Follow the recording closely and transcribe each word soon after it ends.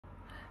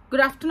Good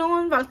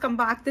afternoon, welcome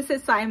back. This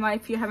is Saima.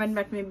 If you haven't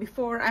met me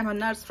before, I'm a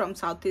nurse from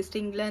Southeast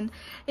England.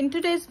 In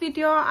today's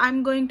video,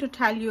 I'm going to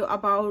tell you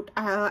about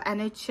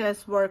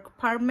NHS work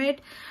permit.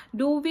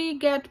 Do we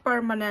get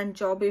permanent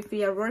job if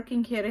we are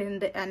working here in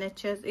the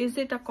NHS? Is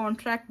it a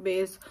contract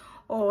base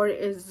or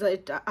is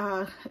it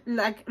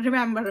like,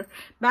 remember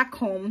back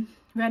home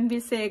when we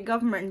say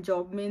government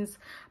job means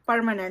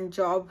permanent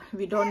job,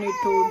 we don't need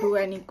to do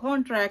any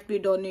contract, we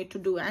don't need to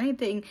do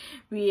anything,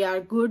 we are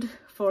good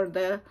for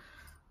the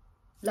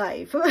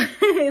life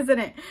isn't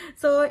it?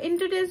 So in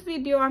today's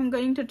video, I'm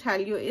going to tell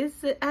you, is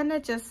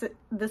NHS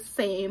the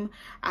same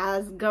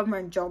as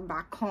government job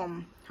back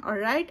home? All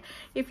right,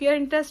 if you're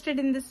interested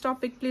in this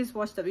topic, please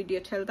watch the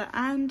video till the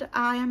end.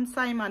 I am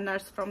Saima,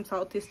 nurse from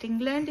Southeast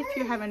England. If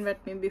you haven't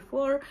met me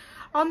before,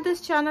 on this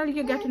channel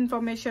you get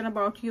information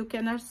about UK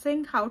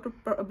nursing, how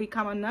to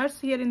become a nurse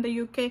here in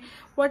the UK,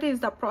 what is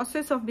the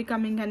process of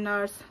becoming a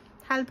nurse,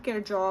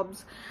 healthcare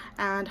jobs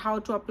and how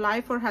to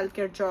apply for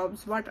healthcare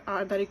jobs, what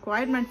are the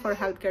requirements for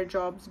healthcare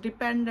jobs,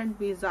 dependent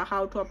visa,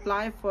 how to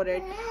apply for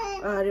it,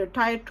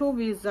 tier 2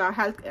 visa,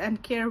 health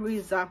and care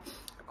visa,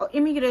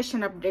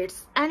 immigration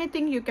updates,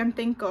 anything you can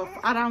think of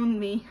around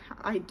me,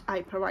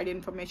 I provide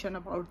information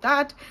about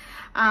that.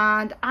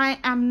 And I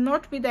am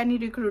not with any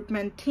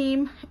recruitment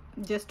team,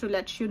 just to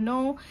let you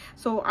know.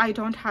 So I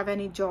don't have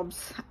any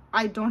jobs,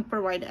 I don't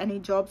provide any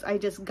jobs, I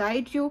just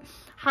guide you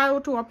how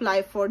to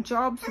apply for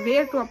jobs,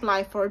 where to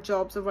apply for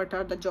jobs, what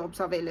are the jobs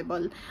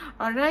available.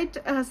 All right,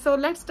 so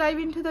let's dive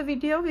into the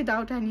video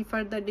without any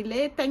further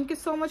delay. Thank you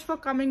so much for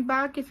coming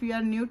back. If you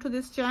are new to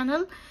this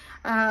channel,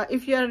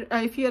 if you're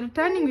a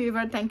returning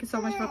viewer, thank you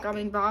so much for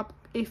coming back.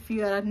 If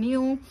you are a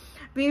new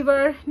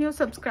viewer, new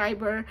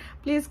subscriber,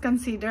 please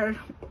consider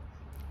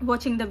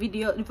watching the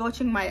video,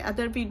 watching my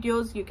other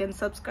videos. You can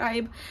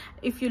subscribe.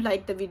 If you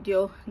like the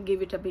video,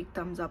 give it a big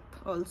thumbs up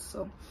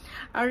also.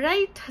 All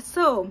right,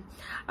 so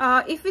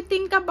if we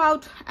think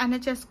about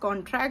NHS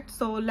contract,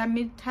 so let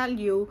me tell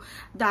you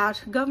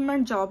that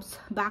government jobs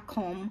back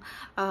home,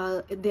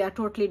 they are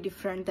totally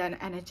different than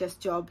NHS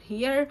job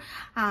here.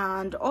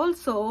 And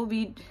also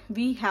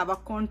we have a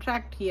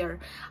contract here.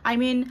 I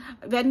mean,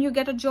 when you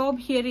get a job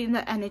here in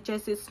the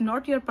NHS, it's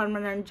not your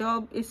permanent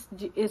job,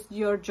 it's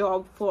your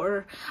job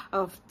for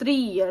 3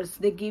 years.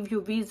 They give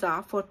you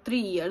visa for 3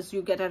 years.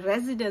 You get a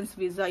residence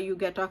visa, you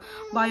get a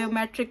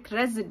biometric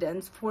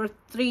residence for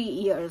 3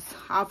 years.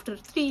 After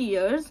 3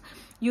 years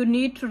you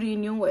need to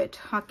renew it,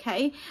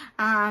 okay?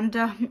 And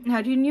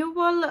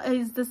renewal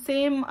is the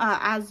same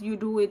as you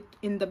do it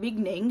in the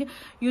beginning.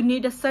 You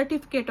need a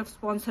certificate of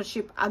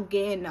sponsorship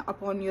again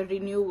upon your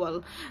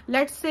renewal.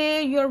 Let's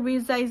say your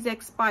visa is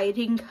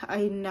expiring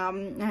in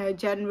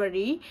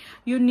January,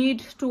 you need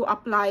to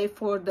apply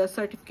for the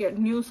certificate,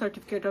 new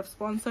certificate of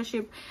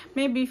sponsorship,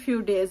 maybe a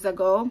few days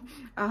ago,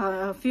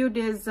 few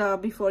days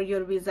before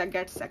your visa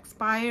gets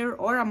expired,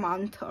 or a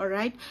month. All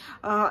right,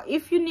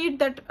 if you need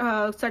that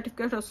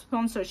certificate of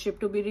sponsorship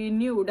to be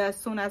renewed as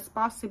soon as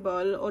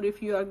possible, or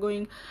if you are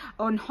going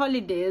on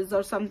holidays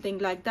or something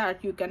like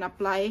that, you can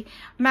apply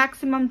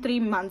maximum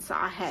 3 months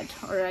ahead.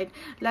 All right,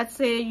 let's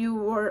say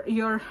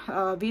your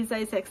visa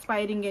is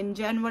expiring in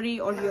January,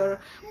 or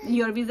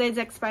your visa is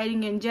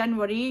expiring in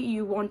January,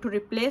 you want to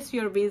replace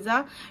your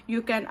visa,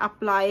 you can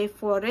apply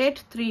for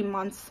it 3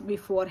 months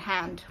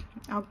beforehand.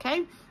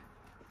 Okay,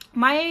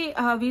 my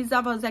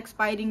visa was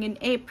expiring in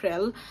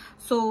April,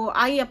 so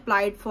I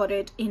applied for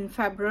it in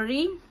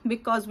February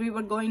because we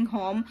were going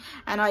home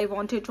and I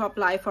wanted to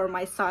apply for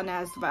my son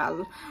as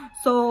well.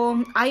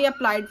 So I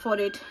applied for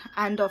it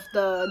end of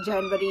the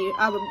January,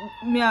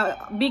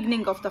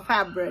 beginning of the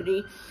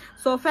February.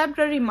 So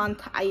February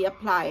month I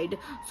applied.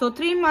 So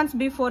 3 months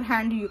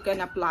beforehand you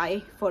can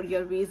apply for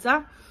your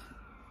visa.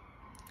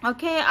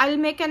 Okay, I'll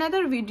make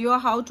another video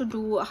how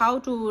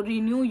to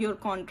renew your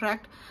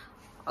contract.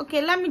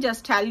 Okay, let me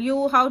just tell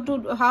you how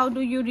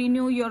do you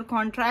renew your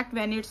contract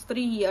when it's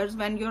 3 years,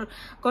 when your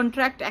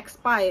contract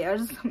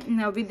expires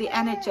with the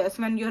NHS,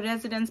 when your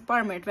residence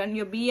permit, when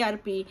your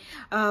BRP,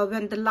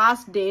 when the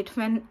last date,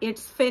 when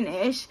it's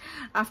finished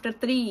after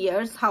 3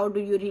 years. How do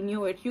you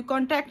renew it? You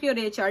contact your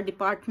HR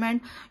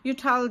department, you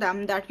tell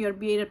them that your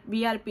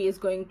BRP is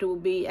going to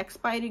be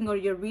expiring or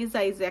your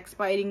visa is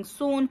expiring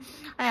soon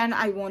and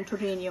I want to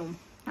renew.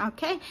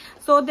 Okay,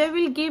 so they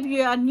will give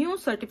you a new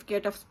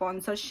certificate of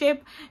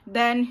sponsorship.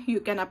 Then you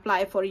can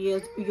apply for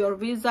your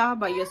visa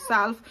by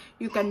yourself.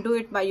 You can do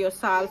it by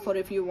yourself, or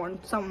if you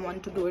want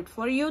someone to do it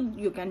for you,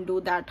 you can do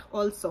that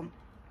also.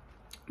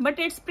 But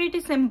it's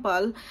pretty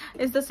simple.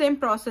 It's the same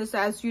process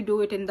as you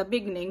do it in the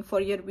beginning for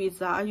your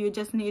visa. You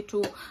just need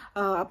to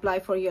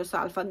apply for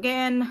yourself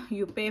again,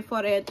 you pay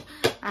for it,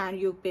 and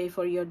you pay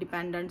for your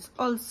dependents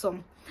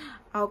also.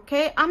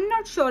 Okay, I'm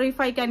not sure if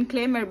I can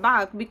claim it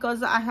back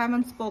because I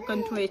haven't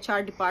spoken to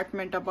HR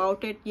department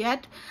about it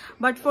yet.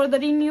 But for the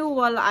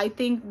renewal, I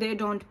think they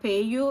don't pay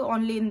you,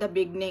 only in the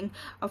beginning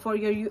for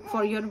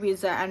your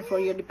visa and for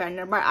your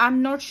dependent. But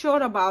I'm not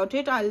sure about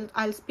it.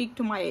 I'll speak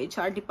to my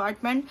HR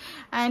department,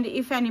 and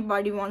if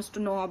anybody wants to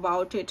know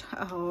about it,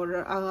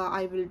 or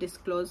I will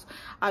disclose,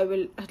 I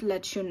will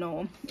let you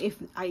know if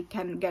I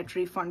can get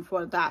refund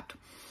for that.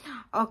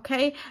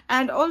 Okay,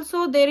 and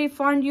also they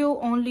refund you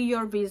only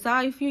your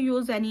visa. If you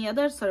use any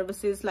other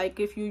services, like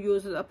if you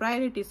use a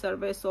priority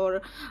service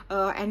or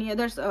any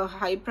other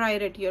high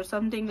priority or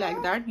something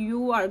like that,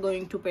 you are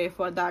going to pay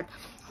for that.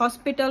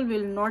 Hospital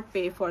will not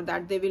pay for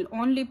that. They will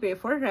only pay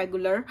for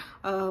regular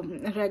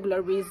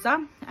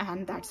visa,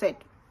 and that's it.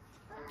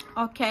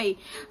 Okay,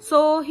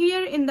 so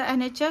here in the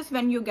NHS,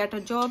 when you get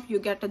a job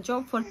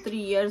for 3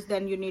 years,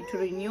 then you need to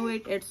renew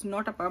it. It's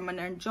not a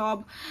permanent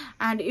job,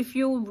 and if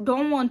you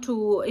don't want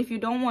to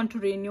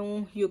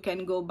renew, you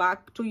can go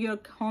back to your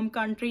home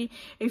country.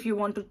 If you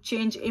want to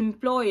change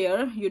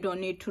employer, you don't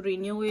need to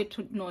renew it.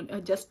 No,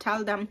 just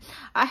tell them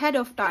ahead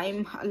of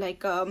time,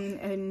 like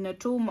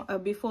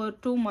before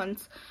 2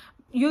 months.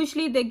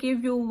 Usually they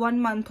give you 1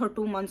 month or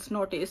 2 months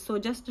notice, so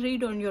just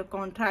read on your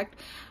contract.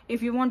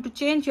 If you want to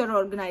change your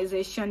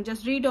organization,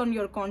 just read on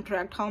your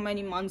contract how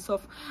many months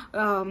of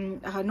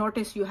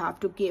notice you have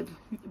to give.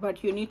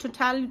 But you need to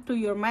tell to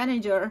your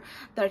manager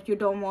that you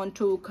don't want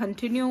to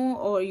continue,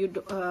 or you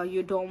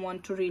don't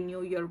want to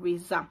renew your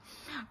visa.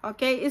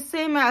 Okay, it's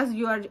same as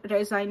you are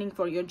resigning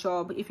for your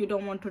job. If you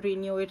don't want to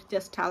renew it,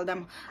 just tell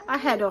them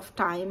ahead of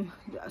time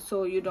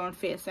so you don't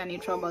face any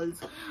troubles.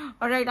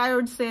 All right, I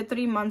would say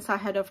 3 months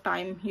ahead of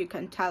time you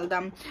can tell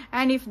them,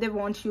 and if they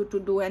want you to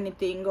do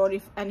anything or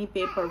if any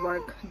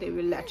paperwork, they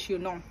will let you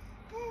know.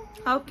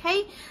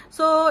 Okay,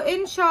 so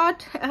in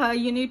short,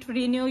 you need to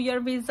renew your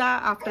visa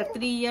after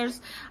 3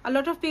 years. A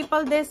lot of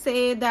people, they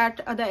say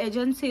that the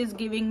agency is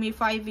giving me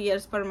 5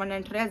 years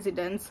permanent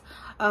residence,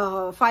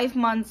 5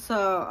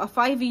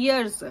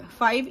 years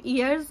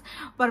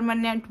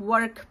permanent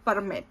work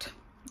permit.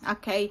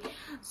 Okay,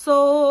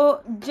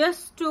 so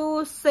just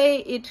to say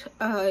it,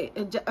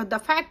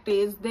 the fact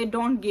is they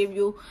don't give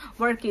you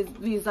work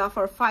visa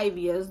for 5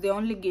 years. They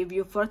only give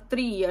you for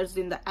 3 years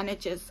in the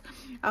NHS.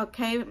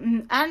 Okay,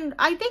 and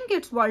I think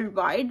it's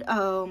worldwide,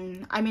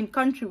 I mean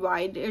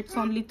countrywide, it's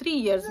only 3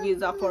 years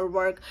visa for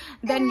work.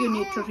 Then you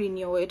need to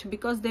renew it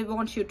because they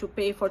want you to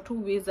pay for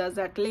 2 visas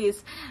at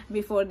least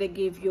before they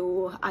give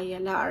you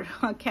ILR.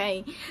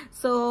 Okay,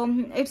 so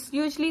it's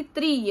usually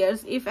 3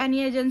 years. If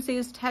any agency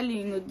is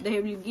telling you they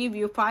will give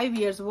you 5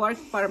 years work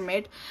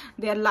permit,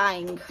 they're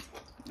lying.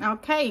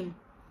 Okay,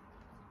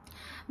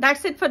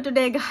 that's it for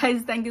today,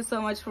 guys. Thank you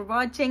so much for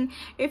watching.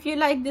 If you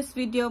like this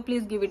video,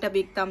 please give it a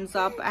big thumbs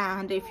up,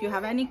 and if you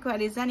have any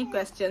queries, any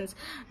questions,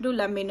 do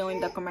let me know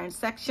in the comment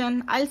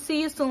section. I'll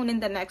see you soon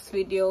in the next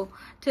video.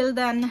 Till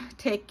then,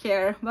 take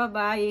care. Bye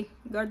bye.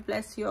 God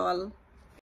bless you all.